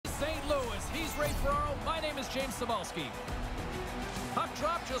Ray Ferraro. My name is James Cybulski. Puck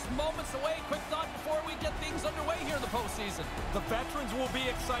drop just moments away. Quick thought before we get things underway here in the postseason. The veterans will be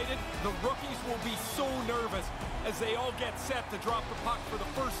excited. The rookies will be so nervous as they all get set to drop the puck for the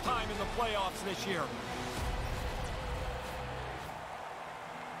first time in the playoffs this year.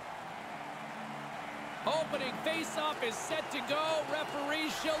 Opening face-off is set to go.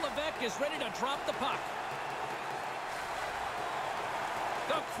 Referee Levesque is ready to drop the puck.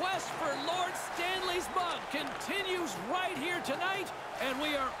 The quest for Lord Stanley's mug continues right here tonight, and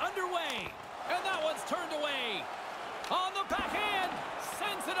we are underway. And that one's turned away. On the backhand,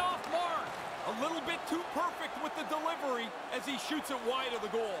 sends it off mark. A little bit too perfect with the delivery as he shoots it wide of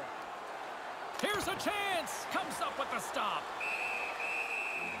the goal. Here's a chance. Comes up with the stop.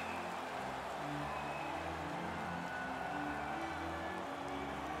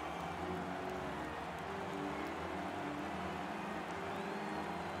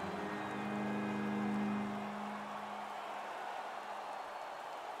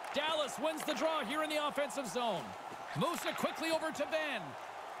 Dallas wins the draw here in the offensive zone. Moves it quickly over to Ben.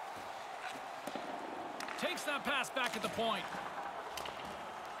 Takes that pass back at the point.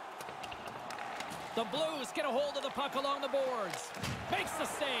 The Blues get a hold of the puck along the boards. Makes the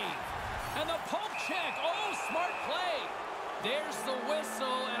save. And the poke check. Oh, smart play. There's the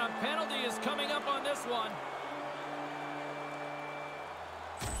whistle, and a penalty is coming up on this one.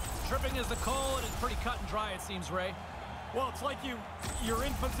 Tripping is the call, and it's pretty cut and dry, it seems, Ray. Well, it's like you're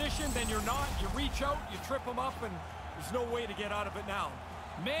in position, then you're not. You reach out, you trip them up, and there's no way to get out of it now.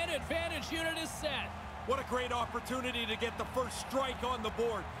 Man advantage unit is set. What a great opportunity to get the first strike on the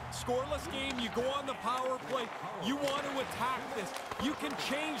board. Scoreless game, you go on the power play. You want to attack this. You can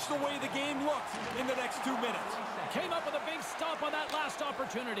change the way the game looks in the next 2 minutes. Came up with a big stop on that last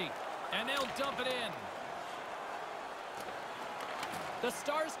opportunity, and they'll dump it in. The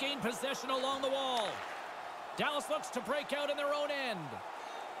Stars gain possession along the wall. Dallas looks to break out in their own end.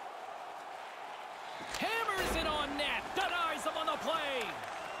 Hammers it on net. Denies him on the play.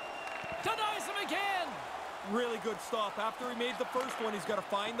 Denies him again. Really good stop. After he made the first one, he's got to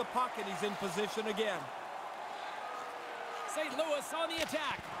find the puck, and he's in position again. St. Louis on the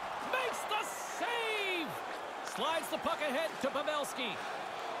attack. Makes the save. Slides the puck ahead to Pavelski.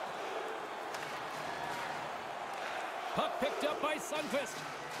 Puck picked up by Sundqvist.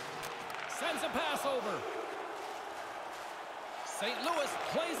 Sends a pass over. St. Louis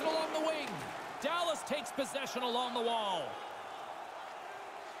plays it along the wing. Dallas takes possession along the wall.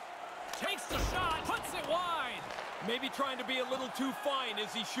 Takes the shot, puts it wide. Maybe trying to be a little too fine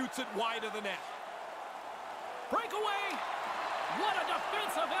as he shoots it wide of the net. Breakaway. What a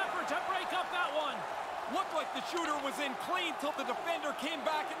defensive effort to break up that one. Looked like the shooter was in clean till the defender came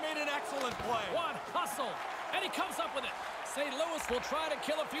back and made an excellent play. What hustle. And he comes up with it. St. Louis will try to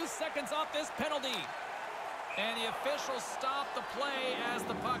kill a few seconds off this penalty. And the officials stop the play as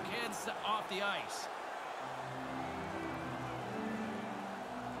the puck heads off the ice.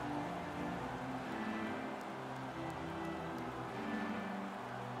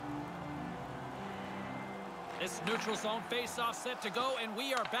 This neutral zone face-off set to go, and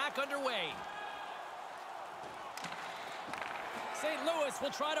we are back underway. St. Louis will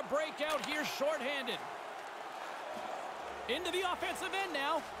try to break out here shorthanded. Into the offensive end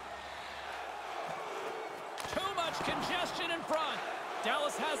now. Too much congestion in front.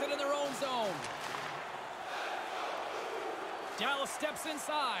 Dallas has it in their own zone. Dallas steps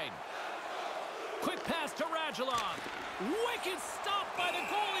inside. Quick pass to Radulov. Wicked stop by the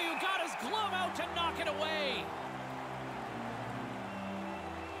goalie who got his glove out to knock it away.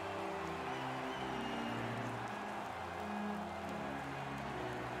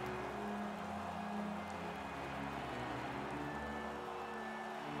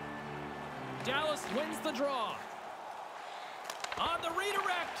 Dallas wins the draw. On the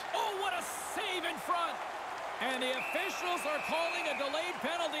redirect. Oh, what a save in front. And the officials are calling a delayed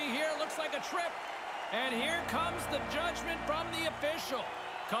penalty here. Looks like a trip. And here comes the judgment from the official.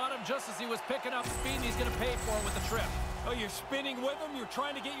 Caught him just as he was picking up speed, and he's going to pay for it with the trip. Oh, you're spinning with him. You're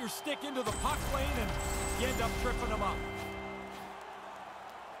trying to get your stick into the puck lane, and you end up tripping him up.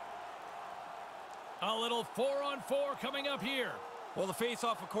 A little 4-on-4 coming up here. Well, the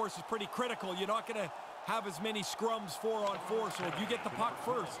face-off, of course, is pretty critical. You're not going to have as many scrums 4-on-4, so if you get the puck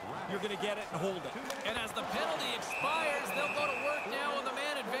first, you're going to get it and hold it. And as the penalty expires, they'll go to work now on the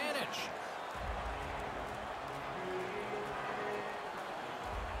man advantage.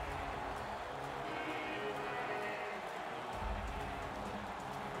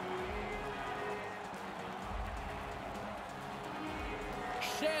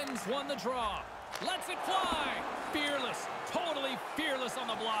 Schenns won the draw. Lets it fly. Fearless. Totally fearless on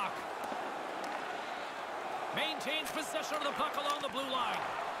the block. Maintains possession of the puck along the blue line.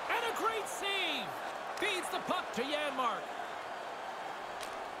 And a great save. Feeds the puck to Janmark.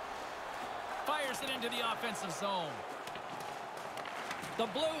 Fires it into the offensive zone. The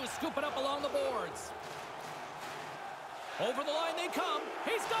Blues scoop it up along the boards. Over the line they come.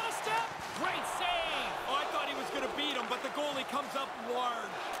 He's got a step. Great save. Oh, I thought he was going to beat him, but the goalie comes up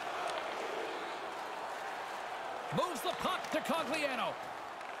large. Moves the puck to Cogliano.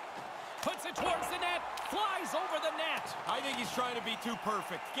 Puts it towards the net. Flies over the net. I think he's trying to be too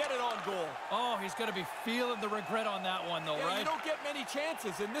perfect. Get it on goal. Oh, he's going to be feeling the regret on that one, though, right? You don't get many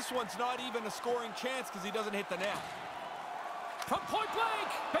chances, and this one's not even a scoring chance because he doesn't hit the net. From point blank.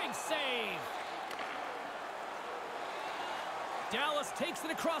 Big save. Dallas takes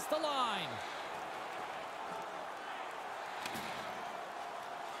it across the line.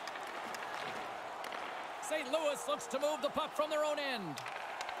 St. Louis looks to move the puck from their own end.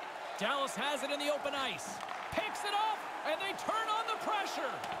 Dallas has it in the open ice. Picks it up, and they turn on the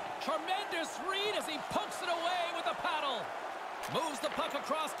pressure. Tremendous read as he pokes it away with the paddle. Moves the puck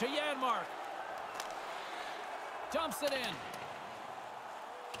across to Janmark. Dumps it in.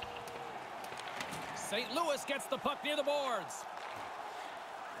 St. Louis gets the puck near the boards.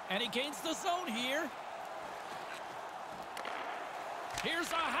 And he gains the zone here.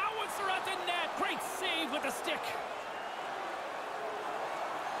 Here's a howitzer at the net. Great save with the stick.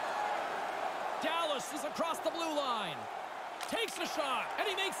 Dallas is across the blue line. Takes a shot, and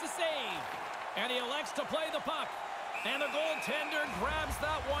he makes the save. And he elects to play the puck. And the goaltender grabs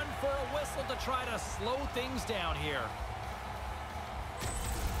that one for a whistle to try to slow things down here.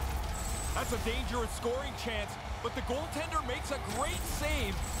 That's a dangerous scoring chance, but the goaltender makes a great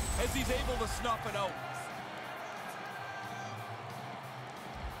save as he's able to snuff it out.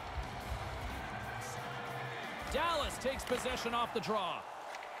 Dallas takes possession off the draw.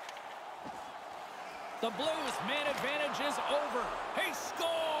 The Blues' man advantage is over. He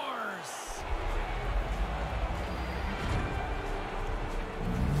scores!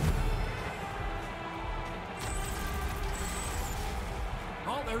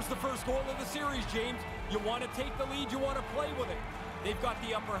 Well, there's the first goal of the series, James. You want to take the lead, you want to play with it. They've got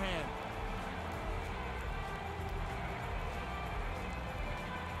the upper hand.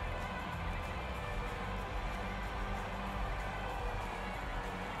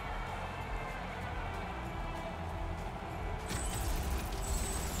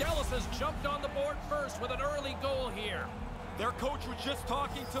 Dallas has jumped on the board first with an early goal here. Their coach was just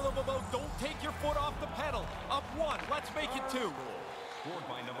talking to them about don't take your foot off the pedal. Up one, let's make it two. Scored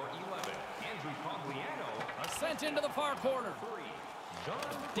by number 11, Andrew Cogliano. Sent into the far corner.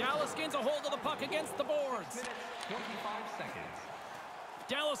 Dallas gains a hold of the puck against the boards. 25 seconds.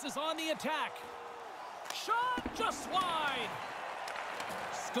 Dallas is on the attack. Shot just wide.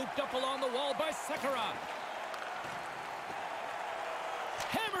 Scooped up along the wall by Sekera.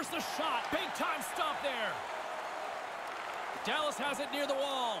 Hammers the shot. Big time stop there. Dallas has it near the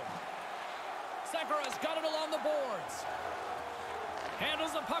wall. Sekera's got it along the boards.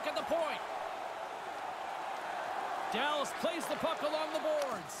 Handles the puck at the point. Dallas plays the puck along the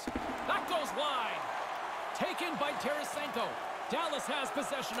boards. That goes wide. Taken by Tarasenko. Dallas has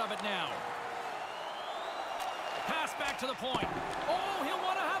possession of it now. Pass back to the point. Oh, he'll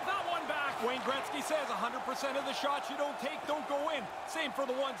want to have that one back. Wayne Gretzky says 100% of the shots you don't take don't go in. Same for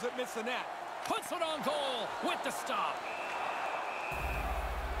the ones that miss the net. Puts it on goal with the stop.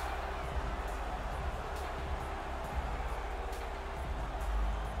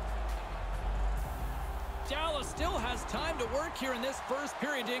 Dallas still has time to work here in this first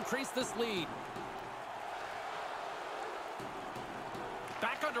period to increase this lead.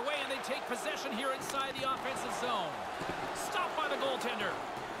 Back underway, and they take possession here inside the offensive zone. Stopped by the goaltender.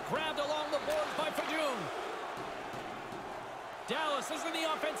 Grabbed along the boards by Fadoon. Dallas is in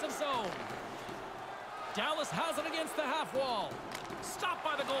the offensive zone. Dallas has it against the half wall. Stopped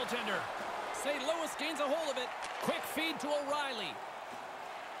by the goaltender. St. Louis gains a hold of it. Quick feed to O'Reilly.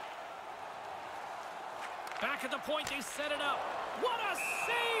 Back at the point, they set it up. What a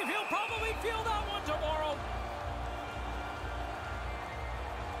save! He'll probably feel that one tomorrow.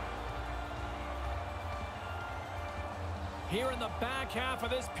 Here in the back half of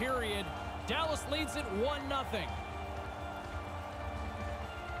this period, Dallas leads it 1-0.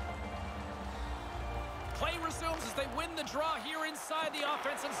 Play resumes as they win the draw here inside the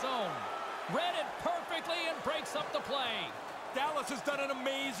offensive zone. Read it perfectly and breaks up the play. Dallas has done an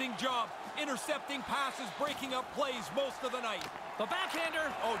amazing job intercepting passes, breaking up plays most of the night. The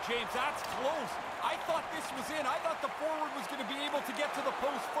backhander. Oh, James, that's close. I thought this was in. I thought the forward was going to be able to get to the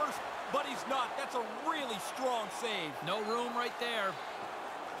post first, but he's not. That's a really strong save. No room right there.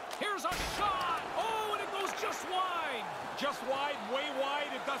 Here's a shot. Oh, and it goes just wide. Just wide, way wide,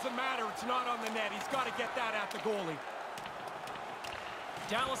 it doesn't matter. It's not on the net. He's got to get that at the goalie.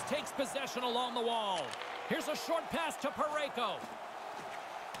 Dallas takes possession along the wall. Here's a short pass to Parayko.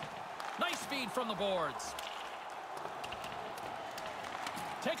 Nice feed from the boards.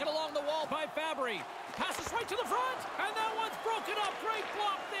 Taken along the wall by Fabry. Passes right to the front, and that one's broken up. Great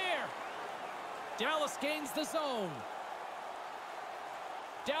block there. Dallas gains the zone.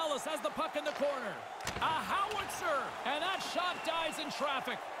 Dallas has the puck in the corner. A howitzer, and that shot dies in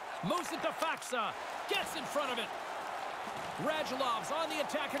traffic. Moves it to Faxa. Gets in front of it. Radulov's on the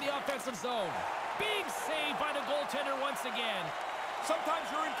attack in the offensive zone. Big save by the goaltender once again. Sometimes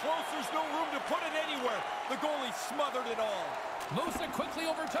you're in close, there's no room to put it anywhere. The goalie smothered it all. Moves it quickly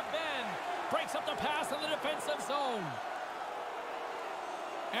over to Ben. Breaks up the pass in the defensive zone.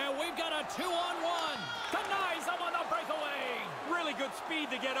 And we've got a 2-on-1. Denies him on the breakaway. Really good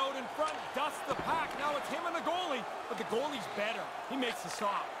speed to get out in front. Dusts the pack. Now it's him and the goalie. But the goalie's better. He makes the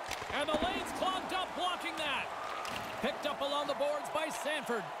stop. And the lane's clogged up blocking that. Picked up along the boards by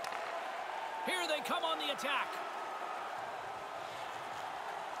Sanford. Here they come on the attack.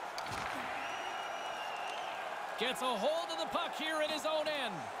 Gets a hold of the puck here in his own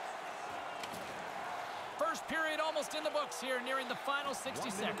end. First period almost in the books here, nearing the final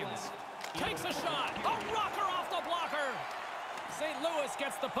 60 seconds. Takes a shot. A rocker off the blocker. St. Louis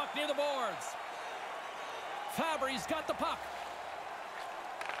gets the puck near the boards. Fabry's got the puck.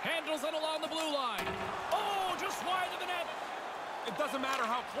 Handles it along the blue line. Oh, just wide of the net. It doesn't matter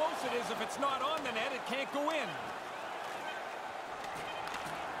how close it is. If it's not on the net, it can't go in.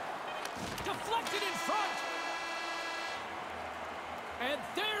 Deflected in front. And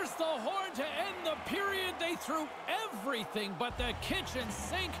there's the horn to end the period. They threw everything but the kitchen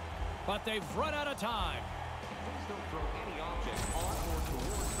sink, but they've run out of time. Please don't throw any object on or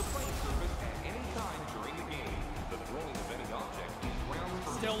towards the playing surface at any time during the game. The throwing of any object is grounds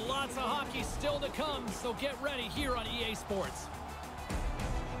for... Still lots of hockey still to come, so get ready here on EA Sports.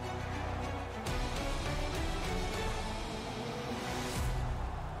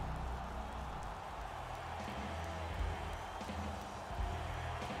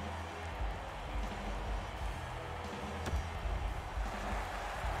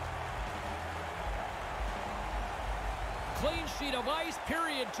 Clean sheet of ice,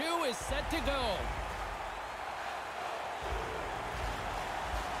 period 2 is set to go.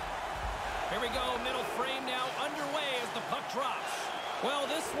 Here we go, middle frame now underway as the puck drops. Well,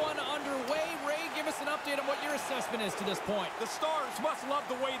 this one underway. Ray, give us an update on what your assessment is to this point. The Stars must love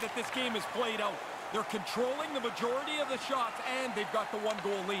the way that this game is played out. They're controlling the majority of the shots, and they've got the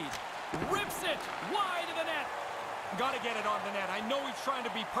one-goal lead. Rips it wide of the net. Got to get it on the net. I know he's trying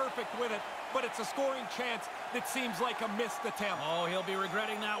to be perfect with it, but it's a scoring chance that seems like a missed attempt. Oh, he'll be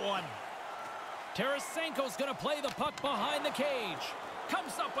regretting that one. Tarasenko's going to play the puck behind the cage.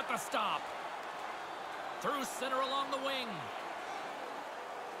 Comes up with the stop. Through center along the wing.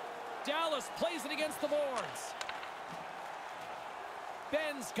 Dallas plays it against the boards.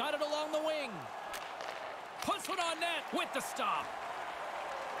 Ben's got it along the wing. Puts it on net with the stop.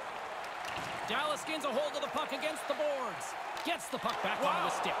 Dallas gains a hold of the puck against the boards. Gets the puck back onto the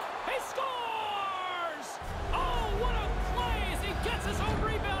stick. He scores! Oh, what a play as he gets his own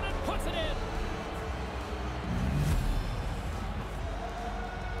rebound and puts it in.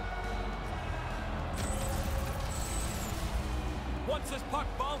 Once this puck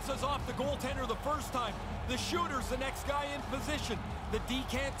bounces off the goaltender the first time, the shooter's the next guy in position. The D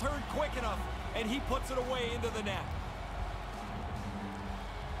can't turn quick enough, and he puts it away into the net.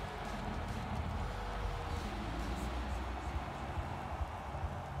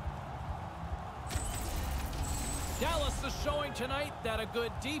 Dallas is showing tonight that a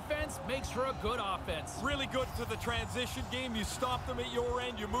good defense makes for a good offense. Really good for the transition game. You stop them at your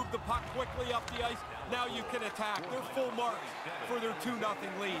end. You move the puck quickly up the ice. Now you can attack. They're full marks for their 2-0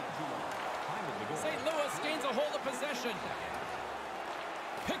 lead. St. Louis gains a hold of possession.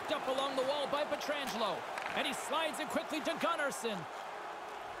 Picked up along the wall by Pietrangelo. And he slides it quickly to Gunnarsson.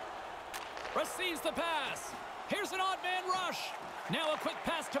 Receives the pass. Here's an odd man rush. Now a quick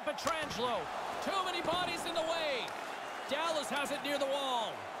pass to Pietrangelo. Too many bodies in the way. Dallas has it near the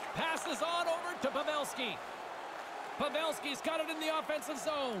wall. Passes on over to Pavelski. Pavelski's got it in the offensive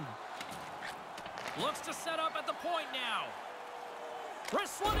zone. Looks to set up at the point now.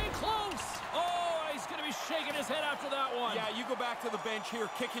 Wrist one in close. Oh, he's going to be shaking his head after that one. Yeah, you go back to the bench here,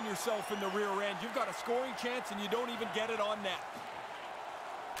 kicking yourself in the rear end. You've got a scoring chance, and you don't even get it on net.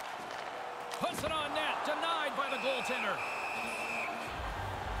 Puts it on net. Denied by the goaltender.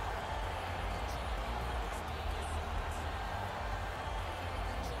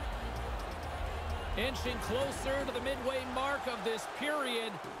 Inching closer to the midway mark of this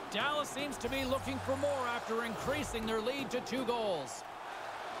period, Dallas seems to be looking for more after increasing their lead to 2 goals.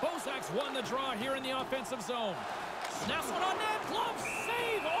 Bozak's won the draw here in the offensive zone. Snaps one on net, glove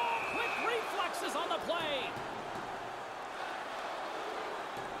save! Oh, quick reflexes on the play!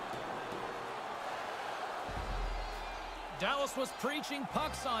 Dallas was preaching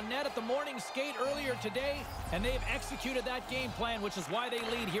pucks on net at the morning skate earlier today, and they've executed that game plan, which is why they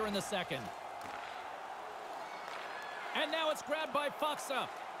lead here in the second. And now it's grabbed by Faksa.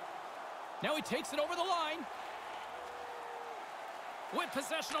 Now he takes it over the line. With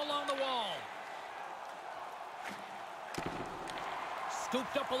possession along the wall.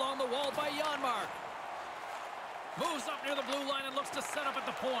 Scooped up along the wall by Janmark. Moves up near the blue line and looks to set up at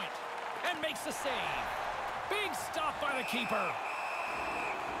the point. And makes the save. Big stop by the keeper.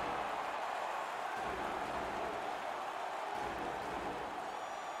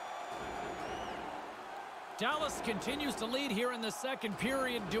 Dallas continues to lead here in the second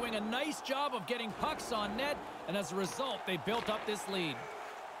period, doing a nice job of getting pucks on net, and as a result, they built up this lead.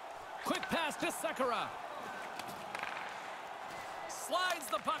 Quick pass to Sekera. Slides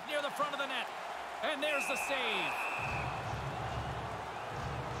the puck near the front of the net, and there's the save.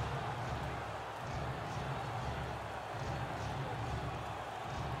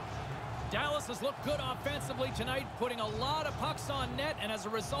 Dallas has looked good offensively tonight, putting a lot of pucks on net, and as a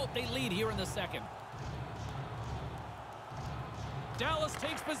result, they lead here in the second. Dallas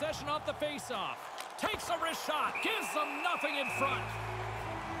takes possession off the faceoff. Takes a wrist shot. Gives them nothing in front.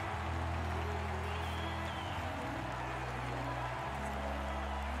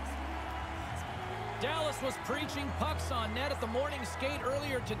 Dallas was preaching pucks on net at the morning skate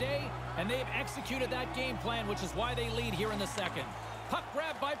earlier today, and they've executed that game plan, which is why they lead here in the second. Puck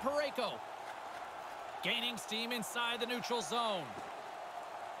grabbed by Parayko. Gaining steam inside the neutral zone.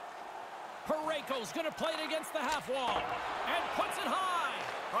 Parayko's going to play it against the half wall. And puts it high.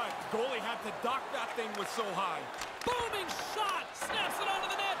 All right, the goalie had to duck. That thing was so high. Booming shot. Snaps it onto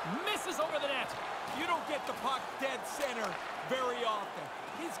the net. Misses over the net. You don't get the puck dead center very often.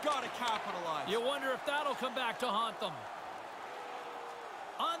 He's got to capitalize. You wonder if that'll come back to haunt them.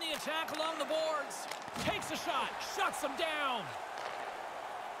 On the attack along the boards. Takes a shot. Shuts them down.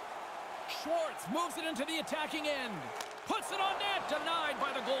 Schwartz moves it into the attacking end. Puts it on net. Denied by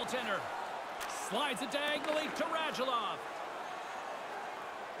the goaltender. Slides it diagonally to Radulov.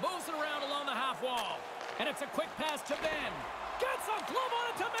 Moves it around along the half wall. And it's a quick pass to Ben. Gets a glove on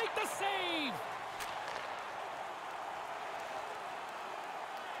it to make the save.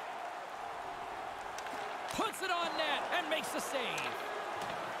 Puts it on net and makes the save.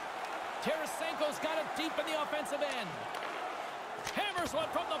 Tarasenko's got it deep in the offensive end. Hammers one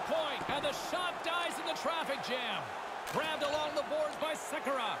from the point, and the shot dies in the traffic jam. Grabbed along the boards by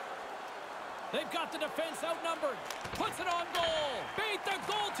Sekera. They've got the defense outnumbered. Puts it on goal. Beat the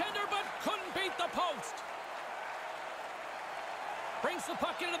goaltender, but couldn't beat the post. Brings the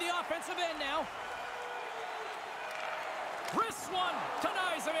puck into the offensive end now. Wrists one.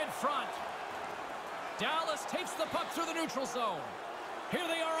 Denies him in front. Dallas takes the puck through the neutral zone. Here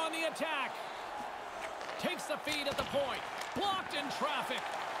they are on the attack. Takes the feed at the point. Blocked in traffic.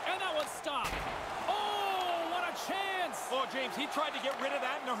 And that one's stopped. Oh, what a chance. Oh, James, he tried to get rid of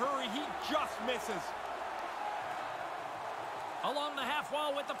that in a hurry. He just misses. Along the half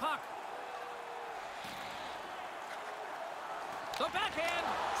wall with the puck. The backhand.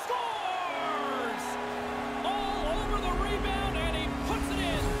 Scores! All over the rebound, and he puts it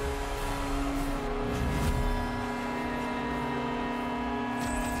in.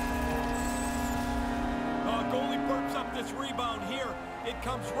 Goalie burps up this rebound here. It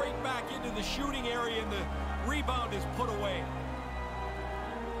comes right back into the shooting area, and the rebound is put away.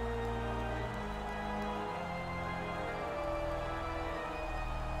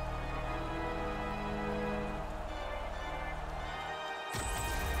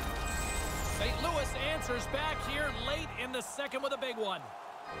 St. Louis answers back here late in the second with a big one.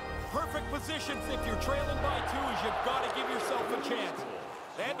 Perfect positions if you're trailing by 2, is you've got to give yourself a chance.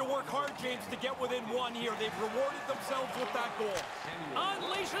 They had to work hard, James, to get within 1 here. They've rewarded themselves with that goal.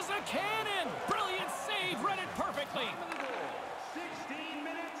 Unleashes a cannon. Brilliant save. Read it perfectly. 16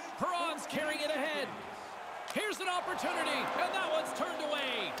 minutes. Perron's carrying it ahead. Here's an opportunity, and that one's turned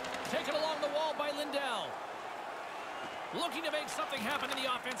away. Taken along the wall by Lindell. Looking to make something happen in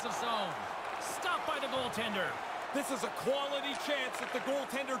the offensive zone. Stopped by the goaltender. This is a quality chance that the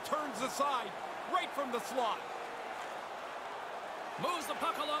goaltender turns aside right from the slot. Moves the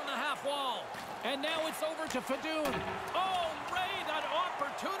puck along the half wall. And now it's over to Fadoon. Oh, Ray, that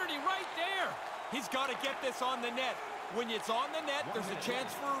opportunity right there. He's got to get this on the net. When it's on the net, there's a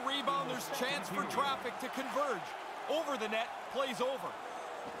chance for a rebound. There's a chance for traffic to converge. Over the net, plays over.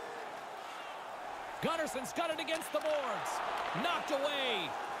 Gunnarson's got it against the boards. Knocked away.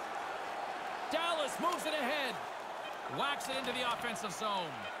 Dallas moves it ahead. Whacks it into the offensive zone.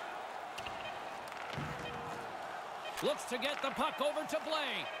 Looks to get the puck over to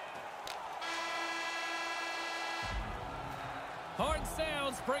Blake. Horn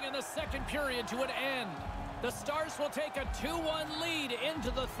sounds, bringing the second period to an end. The Stars will take a 2-1 lead into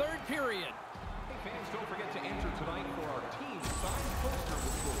the third period. Hey fans, don't forget to enter tonight for our team signed poster,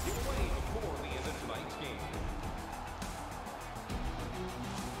 which we'll give away before the end of tonight's game.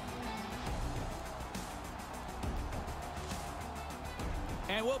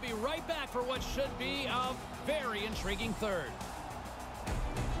 And we'll be right back for what should be a very intriguing third.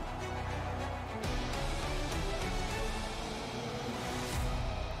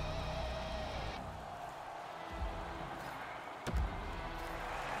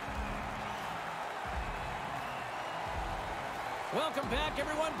 Welcome back,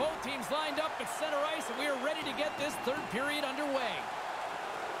 everyone. Both teams lined up at center ice, and we are ready to get this third period underway.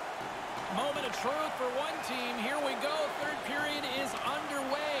 Moment of truth for one team. Here we go. Third period is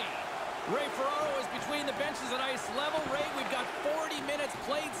underway. Ray Ferraro is between the benches at ice level. Ray, we've got 40 minutes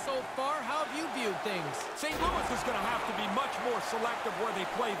played so far. How have you viewed things? St. Louis is going to have to be much more selective where they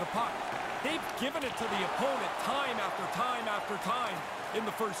play the puck. They've given it to the opponent time after time after time in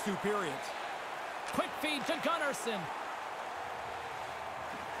the first two periods. Quick feed to Gunnarsson.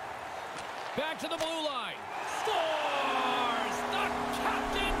 Back to the blue line. Scores! The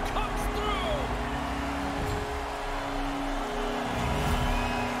captain comes through!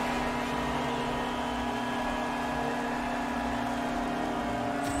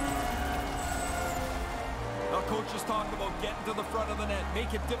 Our coaches talk about getting to the front of the net,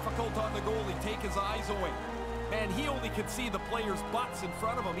 make it difficult on the goalie, take his eyes away. Man, he only can see the players' butts in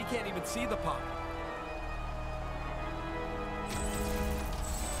front of him. He can't even see the puck.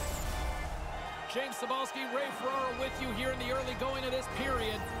 James Cybulski, Ray Ferraro with you here in the early going of this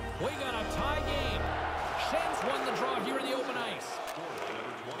period. We got a tie game. Schen's won the draw here in the open ice.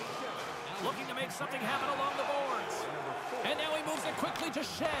 Looking to make something happen along the boards. And now he moves it quickly to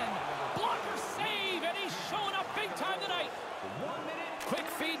Schenn. Blocker save, and he's showing up big time tonight. Quick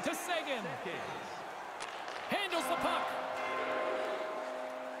feed to Seguin. Handles the puck.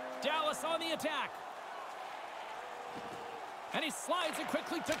 Dallas on the attack. And he slides it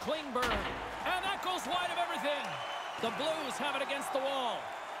quickly to Klingberg. And that goes wide of everything. The Blues have it against the wall.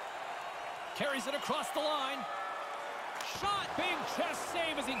 Carries it across the line. Shot. Big chest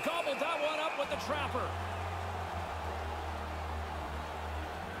save as he gobbled that one up with the trapper.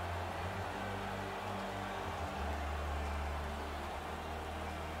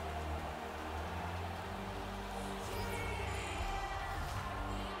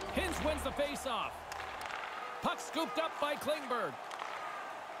 Hintz wins the faceoff. Puck scooped up by Klingberg.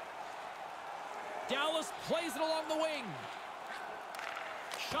 Dallas plays it along the wing.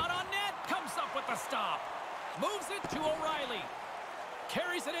 Shot on net. Comes up with the stop. Moves it to O'Reilly.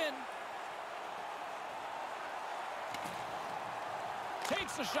 Carries it in.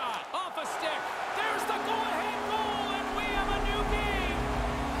 Takes a shot. Off a stick. There's the go-ahead goal, and we have a new game.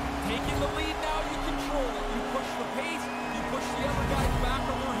 Taking the lead now, you control it. You push the pace. You push the other guys back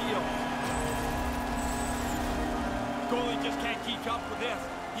on their heels. Goalie just can't keep up with this.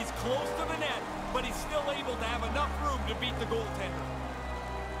 He's close to the net, but he's still able to have enough room to beat the goaltender.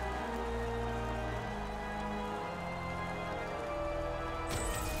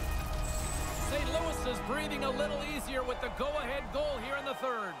 St. Louis is breathing a little easier with the go-ahead goal here in the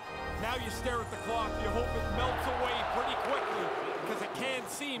third. Now you stare at the clock. You hope it melts away pretty quickly because it can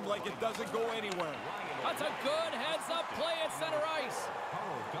seem like it doesn't go anywhere. That's a good heads-up play at center ice.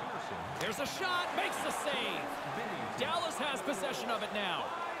 There's a shot, makes the save. Dallas has possession of it now.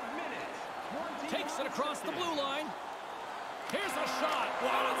 Takes it across the blue line. Here's a shot.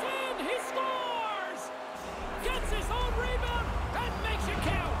 And it's in. He scores. Gets his own rebound and makes it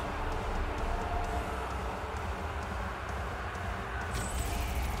count.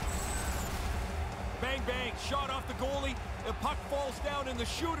 Bang, bang. Shot off the goalie. The puck falls down, and the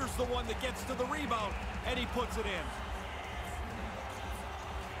shooter's the one that gets to the rebound, and he puts it in.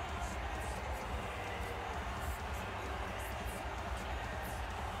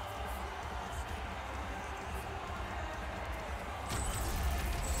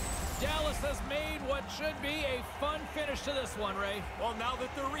 Dallas has made what should be a fun finish to this one, Ray. Well, now that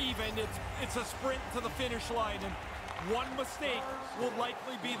they're even, it's a sprint to the finish line, and one mistake will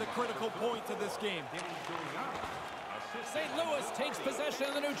likely be the critical point of this game. St. Louis takes possession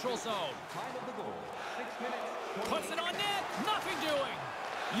in the neutral zone. Puts it on net. Nothing doing.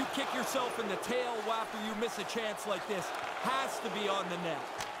 You kick yourself in the tail after you miss a chance like this. Has to be on the net.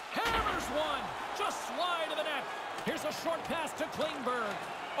 Hammers one. Just slide to the net. Here's a short pass to Klingberg.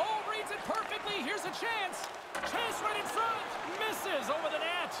 Oh, reads it perfectly. Here's a chance. Chase right in front. Misses over the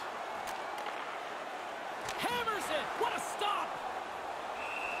net. Hammers it. What a stop.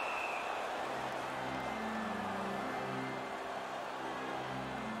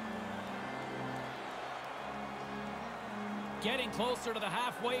 Getting closer to the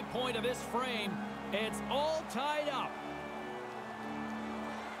halfway point of this frame. It's all tied up.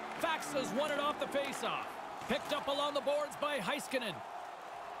 Faxas won it off the faceoff. Picked up along the boards by Heiskanen.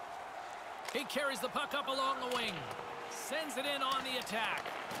 He carries the puck up along the wing. Sends it in on the attack.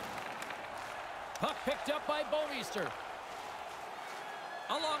 Puck picked up by Boemeister.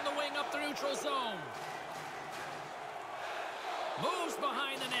 Along the wing up the neutral zone. Moves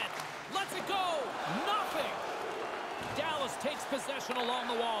behind the net. Lets it go. Nothing. Dallas takes possession along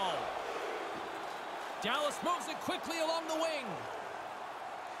the wall. Dallas moves it quickly along the wing.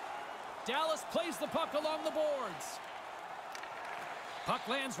 Dallas plays the puck along the boards. Puck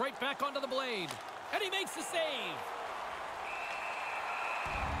lands right back onto the blade. And he makes the save.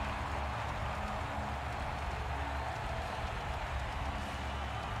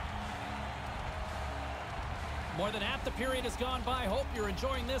 More than half the period has gone by. Hope you're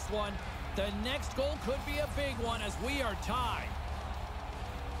enjoying this one. The next goal could be a big one as we are tied.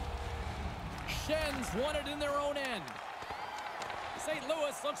 Shen's won it in their own end. St.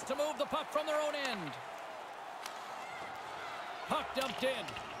 Louis looks to move the puck from their own end. Puck dumped in.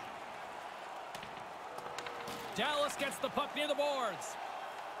 Dallas gets the puck near the boards.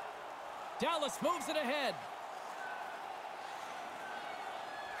 Dallas moves it ahead.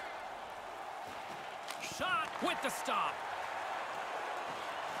 Shot with the stop.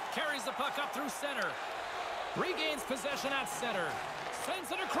 Carries the puck up through center. Regains possession at center.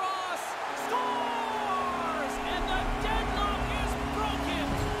 Sends it across. Scores! And the deadlock is broken.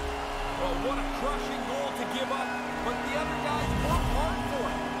 Well, what a crushing goal to give up. But the other guys work hard for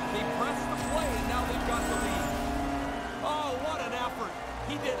it. They pressed the play, and now they've got the lead. Oh, what an effort.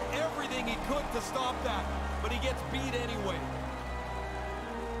 He did everything he could to stop that, but he gets beat anyway.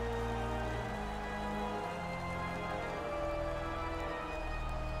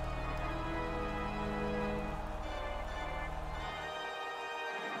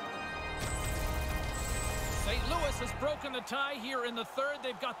 St. Louis has broken the tie here in the third.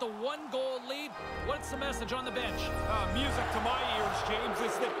 They've got the one-goal lead. What's the message on the bench? Music to my ears, James,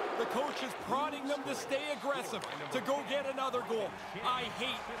 is that the coach is prodding them to stay aggressive, to go get another goal. I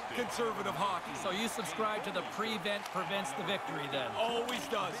hate conservative hockey. So you subscribe to the prevent prevents the victory then? Always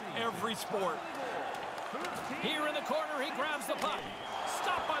does, every sport. Here in the corner, he grabs the puck.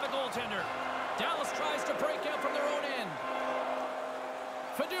 Stopped by the goaltender. Dallas tries to break out from their own end.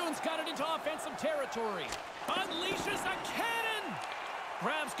 Fadoon's got it into offensive territory. Unleashes a cannon.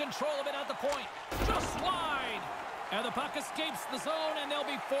 Grabs control of it at the point. Just wide. And the puck escapes the zone, and they'll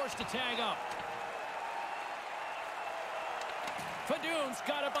be forced to tag up. Fadoon's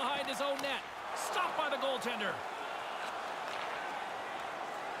got it behind his own net. Stopped by the goaltender.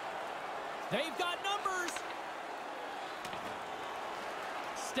 They've got numbers.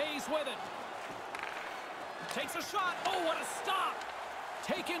 Stays with it. Takes a shot. Oh, what a stop.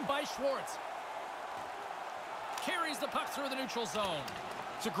 Taken by Schwartz. Carries the puck through the neutral zone.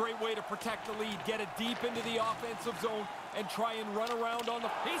 It's a great way to protect the lead. Get it deep into the offensive zone and try and run around on the...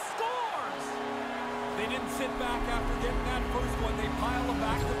 He scores! They didn't sit back after getting that first one. They pile a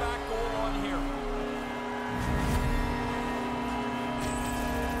back-to-back goal on here.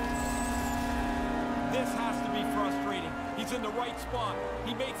 This has to be frustrating. He's in the right spot.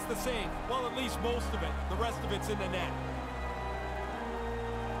 He makes the save. Well, at least most of it. The rest of it's in the net.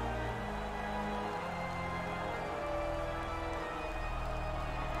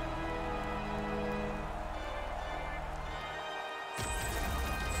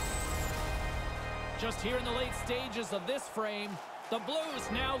 Just here in the late stages of this frame, the Blues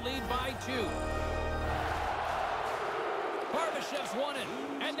now lead by 2. Barbashev's won it,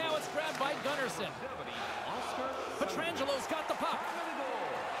 and now it's grabbed by Gunnarsson. Petrangelo's got the puck.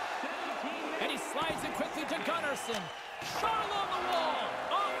 And he slides it quickly to Gunnarsson. Shot along the wall,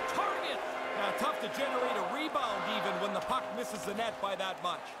 off target. Tough to generate a rebound even when the puck misses the net by that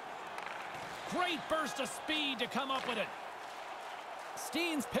much. Great burst of speed to come up with it.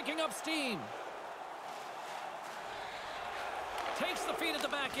 Steen's picking up steam. Takes the feed at the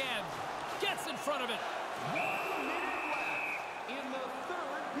back end. Gets in front of it. 1 minute left in the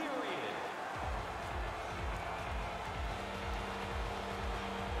third period.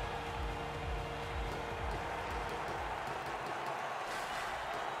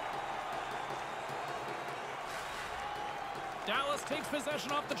 Dallas takes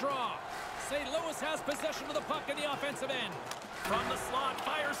possession off the draw. St. Louis has possession of the puck in the offensive end. From the slot,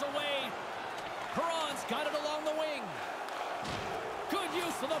 fires away. Perron's got it along the wing. Good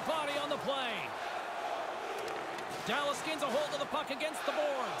use of the body on the play. Dallas gains a hold of the puck against the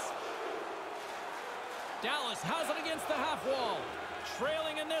boards. Dallas has it against the half wall.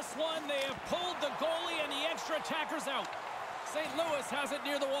 Trailing in this one, they have pulled the goalie and the extra attackers out. St. Louis has it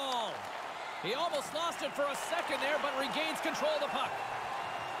near the wall. He almost lost it for a second there, but regains control of the puck.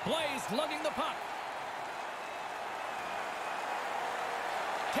 Blaze lugging the puck.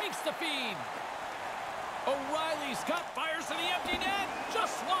 Takes the feed. O'Reilly, Scott fires to the empty net.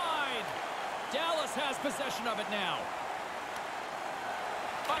 Just wide. Dallas has possession of it now.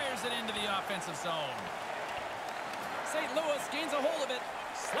 Fires it into the offensive zone. St. Louis gains a hold of it.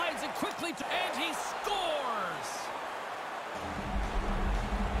 Slides it quickly, and he scores!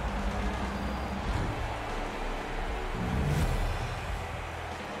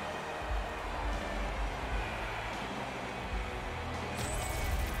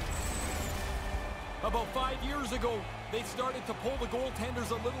 About 5 years ago, they started to pull the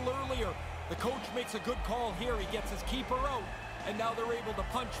goaltenders a little earlier. The coach makes a good call here. He gets his keeper out, and now they're able to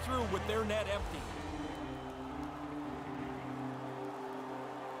punch through with their net empty.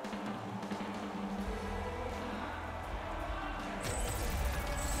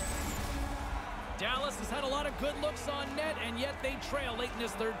 Dallas has had a lot of good looks on net, and yet they trail late in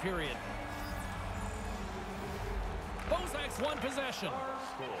this third period. Bozak's won possession.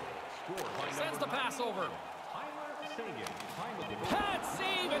 Sends the pass over. Pat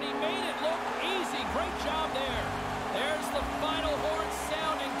save, and he made it look easy. Great job there. There's the final horn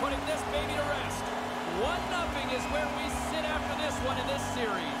sounding, putting this baby to rest. 1-0 is where we sit after this one in this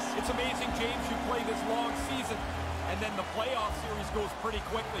series. It's amazing, James, you play this long season, and then the playoff series goes pretty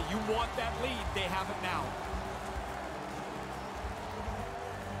quickly. You want that lead. They have it now.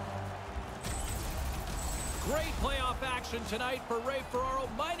 Great playoff action tonight for Ray Ferraro.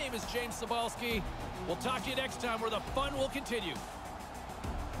 My name is James Cybulski. We'll talk to you next time where the fun will continue.